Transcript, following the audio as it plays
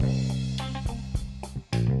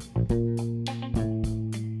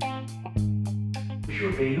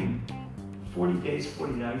Rabbeinu, 40 days,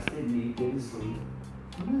 40 nights, didn't eat, didn't sleep.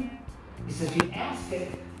 He says, you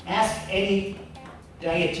ask any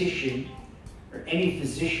dietitian or any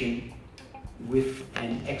physician with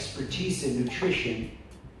an expertise in nutrition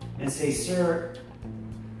and say, sir,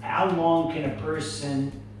 how long can a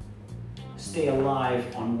person stay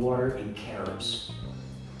alive on water and carobs?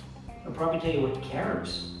 I'll probably tell you what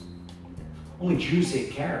carobs. Only Jews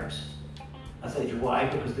eat carobs. I'll say, why?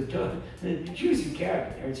 Because the Jews eat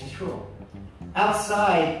carobs in Eretz Yisrael.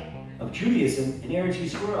 Outside of Judaism, in Eretz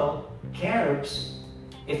Yisrael, carobs,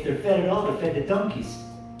 if they're fed at all, they're fed to donkeys.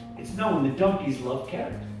 It's known that donkeys love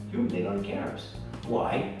carobs. They don't eat carobs.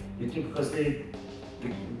 Why? Because they're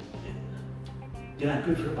not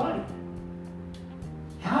good for the body.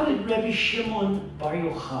 How did Rebbe Shimon Bar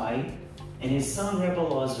Yochai and his son Rebbe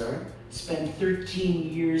Lazar spend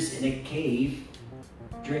 13 years in a cave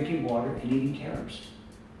drinking water and eating carobs?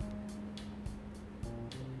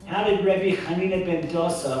 How did Rebbe Hanina ben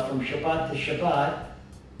Dosa from Shabbat to Shabbat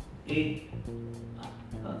eat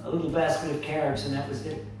a little basket of carobs and that was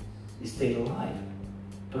it? He stayed alive.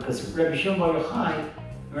 Because Rebbe Shimon Bar Yochai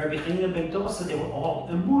and Rebbe Hanina ben Dosa, they were all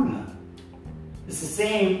emunah. It's the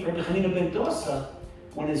same Rebbe Hanina ben Dosa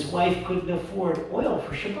when his wife couldn't afford oil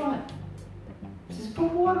for Shabbat. He says,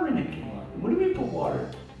 put water in it. What do you mean put water?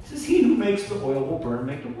 He says, he who makes the oil will burn,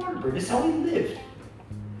 make the water burn. This is how he lived.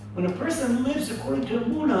 When a person lives according to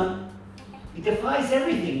Emunah, he defies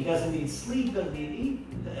everything. He doesn't need sleep, doesn't need eat.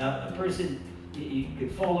 A person, you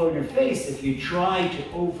could fall on your face if you try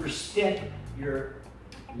to overstep your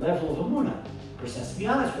level of Emunah. A person has to be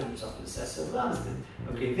honest with himself. It says so honesty.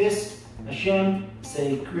 Okay, this, Hashem,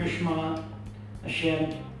 say, Krishma,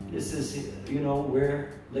 Hashem, this is,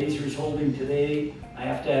 where laser's holding today. I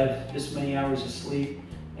have to have this many hours of sleep.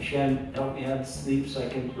 Hashem, help me have sleep so I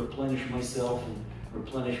can replenish myself and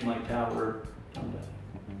replenish my power.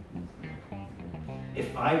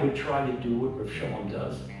 If I would try to do what Rav Shalom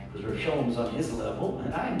does, because Rav Shalom's on his level,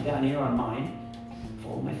 and I'm down here on mine,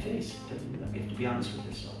 fall on my face. You have to be honest with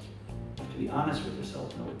yourself. You have to be honest with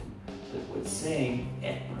yourself. Know what it's saying,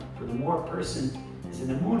 for the more a person is in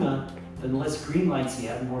Emunah, then the less green lights he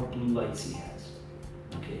has, the more blue lights he has.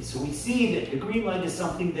 Okay, so we see that the green light is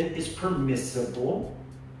something that is permissible.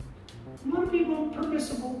 A lot of people are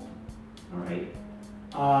permissible. All right.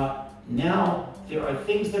 Now, there are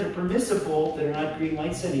things that are permissible that are not green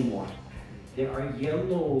lights anymore. There are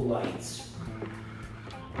yellow lights.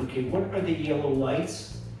 Okay, what are the yellow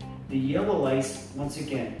lights? The yellow lights, once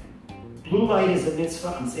again, blue light is a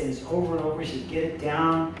mitzvah. I'm saying this over and over. You should get it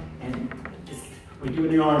down, and we're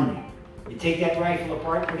doing the army. You take that rifle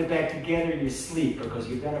apart, put it back together, and you sleep because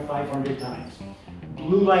you've done it 500 times.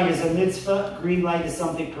 Blue light is a mitzvah. Green light is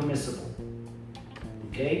something permissible.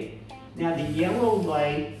 Okay? Now, the yellow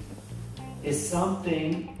light is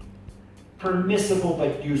something permissible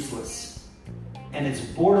but useless. And it's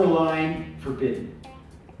borderline forbidden.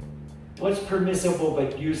 What's permissible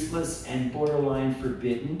but useless and borderline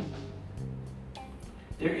forbidden?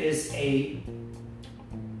 There is a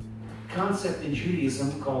concept in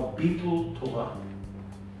Judaism called Bitul Torah.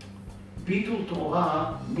 Bitul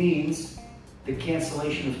Torah means the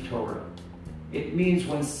cancellation of Torah. It means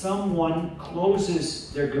when someone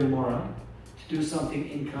closes their Gemara to do something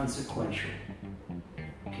inconsequential.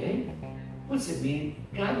 Okay? What's it mean?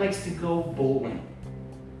 God likes to go bowling.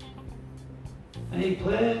 And he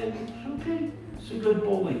plays, okay, it's a good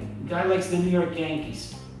bowling. Guy likes the New York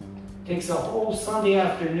Yankees. Takes a whole Sunday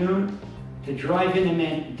afternoon to drive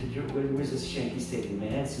into where's this Yankee Stadium,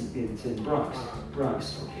 man? It's in Bronx.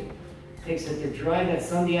 Bronx, okay. Takes it to drive that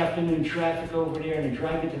Sunday afternoon traffic over there and then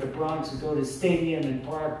drive into the Bronx and go to the stadium and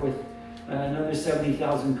park with another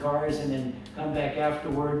 70,000 cars and then come back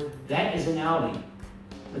afterward. That is an outing.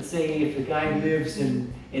 Let's say if the guy lives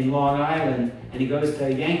in Long Island and he goes to a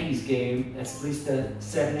Yankees game, that's at least a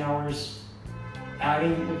 7 hours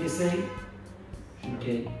outing, would you say?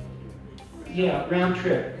 Okay. Yeah, round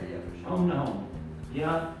trip. Oh no.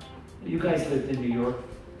 Yeah? You guys lived in New York.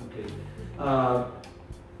 Okay.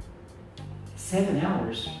 7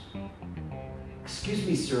 hours? Excuse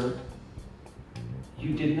me, sir.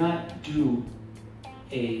 You did not do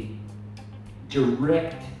a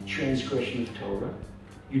direct transgression of Torah.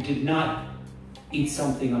 You did not eat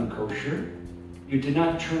something unkosher. You did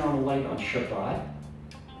not turn on a light on Shabbat.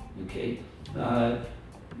 Okay?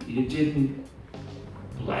 You didn't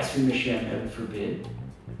blaspheme Hashem, heaven forbid.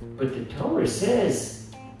 But the Torah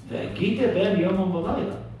says, V'agita ben yomam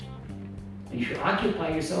v'layla. And you should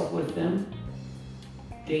occupy yourself with them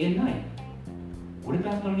day and night. What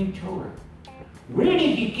about learning Torah? Where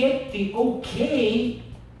did you get the okay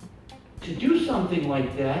to do something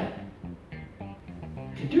like that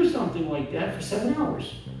to do something like that for 7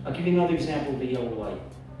 hours. I'll give you another example of a yellow light.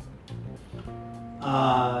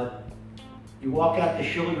 You walk out the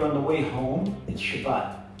shul, you're on the way home, it's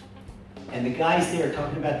Shabbat. And the guys there are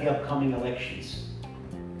talking about the upcoming elections.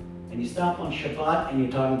 And you stop on Shabbat and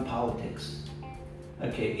you're talking politics.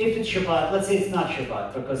 Okay, if it's Shabbat, let's say it's not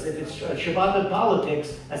Shabbat, because if it's Shabbat and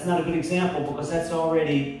politics, that's not a good example because that's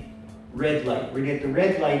already red light. We get the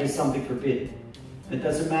red light is something forbidden. It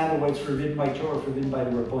doesn't matter whether it's forbidden by Torah or forbidden by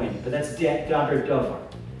the Rabbanim, but that's davar davar.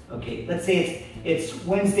 Okay, let's say it's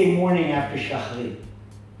Wednesday morning after Shachrit.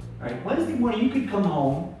 All right, Wednesday morning you could come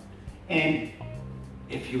home, and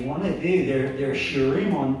if you want to do, there are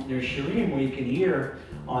shiurim where you can hear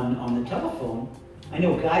on the telephone. I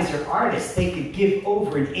know guys are artists; they could give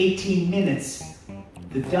over in 18 minutes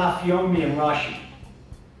the Daf Yomi and Rashi.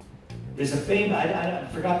 There's a famous, I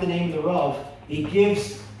forgot the name of the Rav. He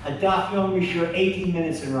gives a Daf Yomi shur 18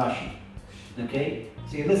 minutes in Rashi. Okay,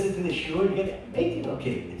 so you listen to the shur, you get 18.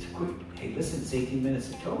 Okay, it's quick. Hey, listen, it's 18 minutes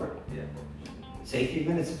of Torah. Yeah. It's 18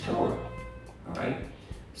 minutes of Torah. All right.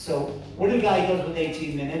 So what the guy does with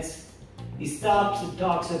 18 minutes? He stops and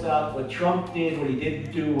talks about what Trump did, what he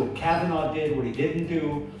didn't do, what Kavanaugh did, what he didn't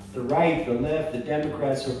do, the right, the left, the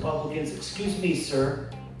Democrats, the Republicans. Excuse me, sir.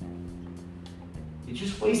 You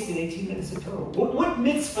just wasted 18 minutes of Torah. What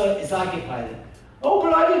mitzvah is occupied? Oh,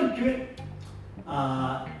 but I didn't do it.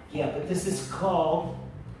 Yeah, but this is called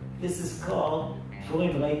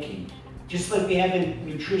Fulim Leikim. Just like we have in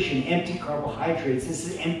nutrition, empty carbohydrates, this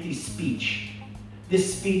is empty speech.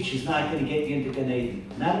 This speech is not going to get you into Gan Eden.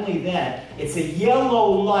 Not only that, it's a yellow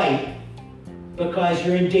light because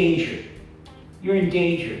you're in danger. You're in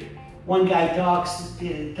danger. One guy talks,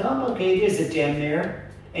 okay, there's a dam there,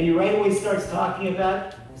 and he right away starts talking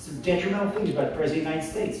about some detrimental things about the President of the United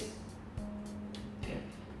States.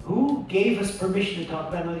 Who gave us permission to talk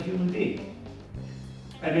about another human being?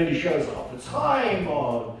 And then he shows off, it's Chaim,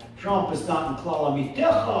 or Trump is not in Klal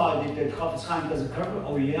Amitecha, that Chafetz Chaim doesn't cover.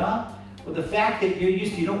 Oh yeah? Well, the fact that you're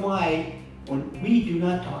used to, you know why? When we do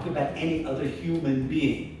not talk about any other human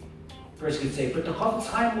being, a person could say, but the Chafetz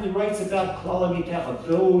Chaim only writes about Klal Amitecha,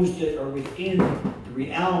 those that are within the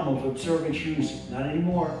realm of observant Jews. Not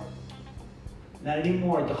anymore. Not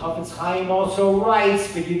anymore. The Chafetz Chaim also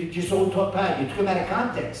writes, but you just don't talk about it. You took it out of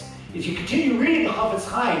context. If you continue reading the Chafetz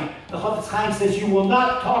Chaim says you will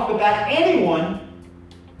not talk about anyone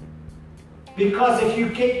because if you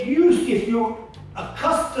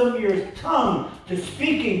accustom your tongue to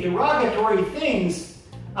speaking derogatory things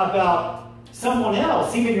about someone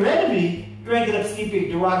else, even your enemy, you ended up speaking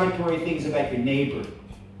derogatory things about your neighbor.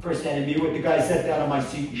 First enemy, what the guy sat down on my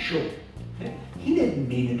seat and shook. He didn't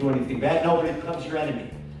mean to do anything bad. No, but it becomes your enemy.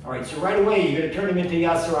 All right, so right away, you're going to turn him into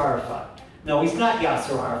Yasser Arafat. No, he's not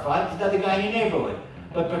Yasser Arafat. He's not the guy in your neighborhood.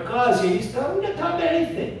 But because he's not talking about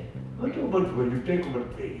anything. What do you think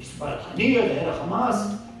about Ismail Haniyeh, the head of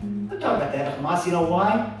Hamas? I'm not talking about the head of Hamas. You know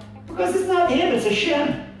why? Because it's not him, it's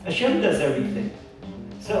Hashem. Hashem does everything.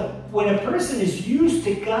 So when a person is used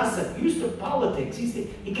to gossip, used to politics,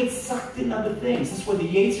 he gets sucked in other things. This is what the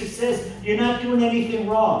Yetzer says, you're not doing anything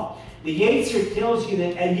wrong. The Yetzer tells you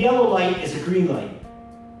that a yellow light is a green light.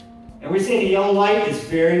 And we're saying a yellow light is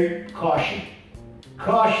very caution.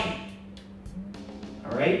 Caution.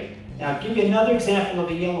 All right? Now, I'll give you another example of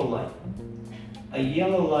a yellow light. A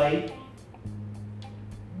yellow light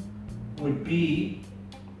would be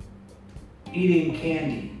eating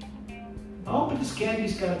candy. Oh, but this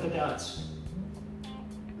candy's got badats.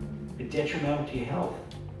 It's detrimental to your health.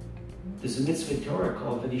 There's a mitzvah Torah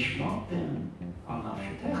called V'nishmartem al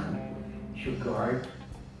nafshetecha. You should guard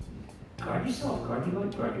yourself, guard your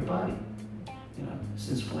life, guard your body. You know,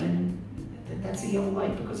 since when? That's a yellow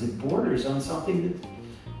light because it borders on something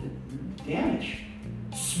that damage.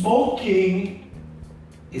 Smoking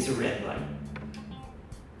is a red light.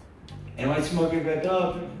 And when smoking red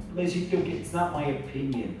light, it's not my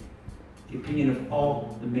opinion. The opinion of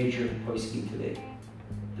all the major poskim today.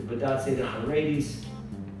 The Badat say the Haredis,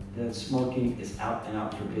 that smoking is out and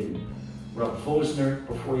out forbidden. Rav Vosner,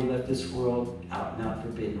 before he left this world, out and out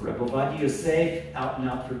forbidden. Rav Ovadia Yosef, out and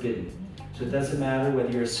out forbidden. So it doesn't matter whether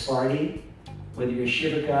you're a Sephardi, whether you're a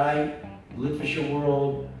Shiva guy, Litvisha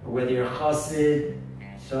world, or whether you're a Chassid.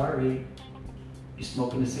 Sorry, you're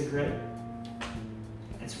smoking a cigarette.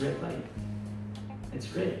 It's red light. It's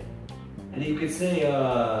red. And you could say,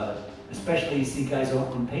 especially you see guys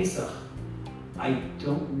on Pesach. I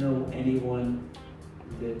don't know anyone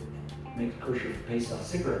that makes kosher for Pesach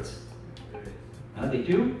cigarettes. They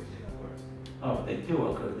do? Oh, they do.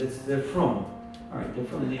 Okay, they're from. All right, they're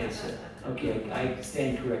from the Yetzer. Okay, I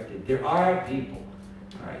stand corrected. There are people.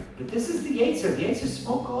 All right, but this is the Yetzer. The Yetzer,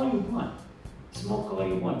 smoke all you want. Smoke all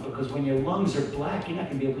you want, because when your lungs are black, you're not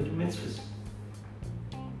going to be able to do mitzvahs.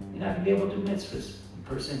 You're not going to be able to do mitzvahs. A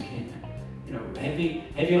person can't, heavy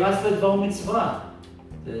rasla dvo mitzvah.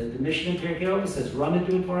 The Mishnah in Pirkei Avos says, run and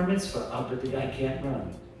do it for a mitzvah. But the guy can't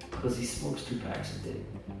run because he smokes 2 packs a day.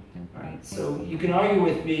 All right, so you can argue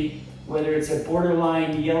with me whether it's a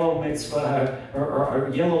borderline yellow mitzvah or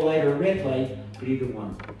yellow light or red light, but either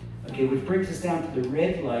one. Okay, which brings us down to the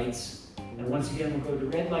red lights. And once again, we'll go to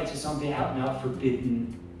red lights are something out and out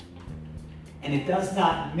forbidden. And it does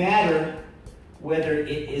not matter whether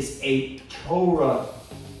it is a Torah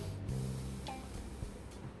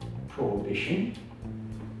prohibition,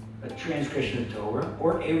 a transgression of Torah,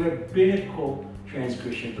 or a rabbinical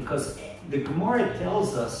transgression, because the Gemara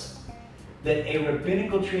tells us that a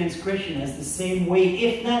rabbinical transgression has the same weight,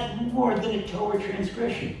 if not more, than a Torah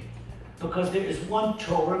transgression, because there is one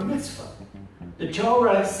Torah mitzvah. The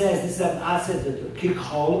Torah says, this is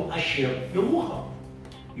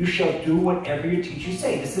you shall do whatever your teachers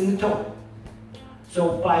say. This is in the Torah.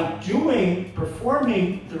 So by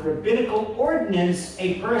performing the rabbinical ordinance,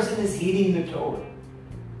 a person is heeding the Torah.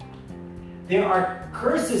 There are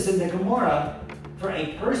curses in the Gemara for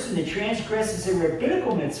a person that transgresses a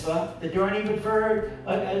rabbinical mitzvah that there aren't even for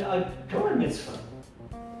a Torah mitzvah.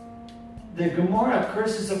 The Gemara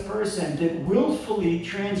curses a person that willfully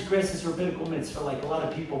transgresses rabbinical mitzvah, like a lot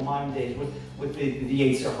of people modern days with the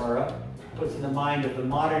Yetzer Hara, puts in the mind of the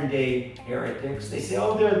modern day heretics. They say,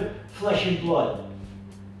 oh, they're flesh and blood.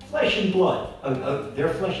 Flesh and blood.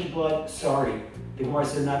 They're flesh and blood? Sorry. The Gemara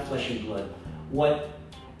said not flesh and blood. What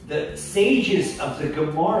the sages of the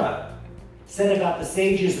Gemara said about the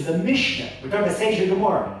sages of the Mishnah, we're talking about sages of the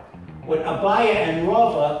Gemara, what Abaya and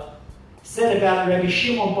Rava said about Rabbi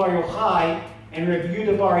Shimon Bar Yochai and Rabbi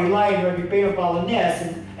Yehuda Bar Ilai and Rabbi Beir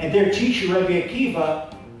Balanes and their teacher Rabbi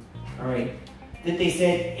Akiva, all right, that they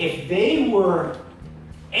said if they were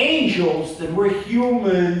angels, then we're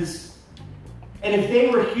humans. And if they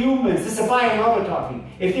were humans, this is Abaya and Rava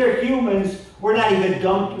talking, if they're humans, we're not even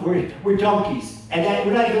we're donkeys. And that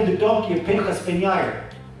we're not even the donkey of Pinchas ben Yair.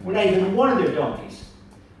 We're not even one of their donkeys.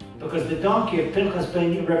 Because the donkey of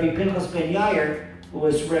Rabbi Pinchas ben Yair, who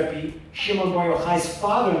was Rabbi Shimon Bar Yochai's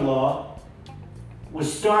father-in-law,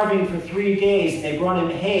 was starving for 3 days, and they brought him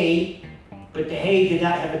hay, but the hay did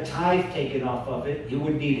not have a tithe taken off of it. He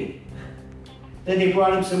wouldn't eat it. Then they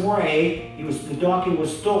brought him some more hay. The donkey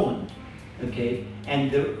was stolen. Okay?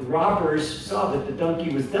 And the robbers saw that the donkey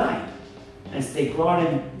was dying. And so they brought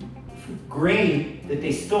him grain that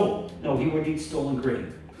they stole. No, he wouldn't eat stolen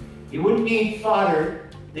grain. He wouldn't eat fodder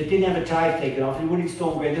that didn't have a tithe taken off. He wouldn't eat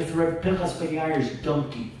stolen grain. This is Rabbi Pinchas ben Yair's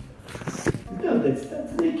donkey. No,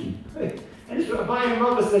 that's Nikki. Right? And this Abaya and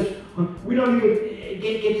Rava says, we don't even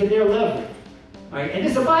get to their level. Right? And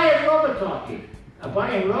this Abaya and Rava talking.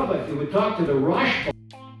 Abaya and Rava, if you would talk to the Rashba,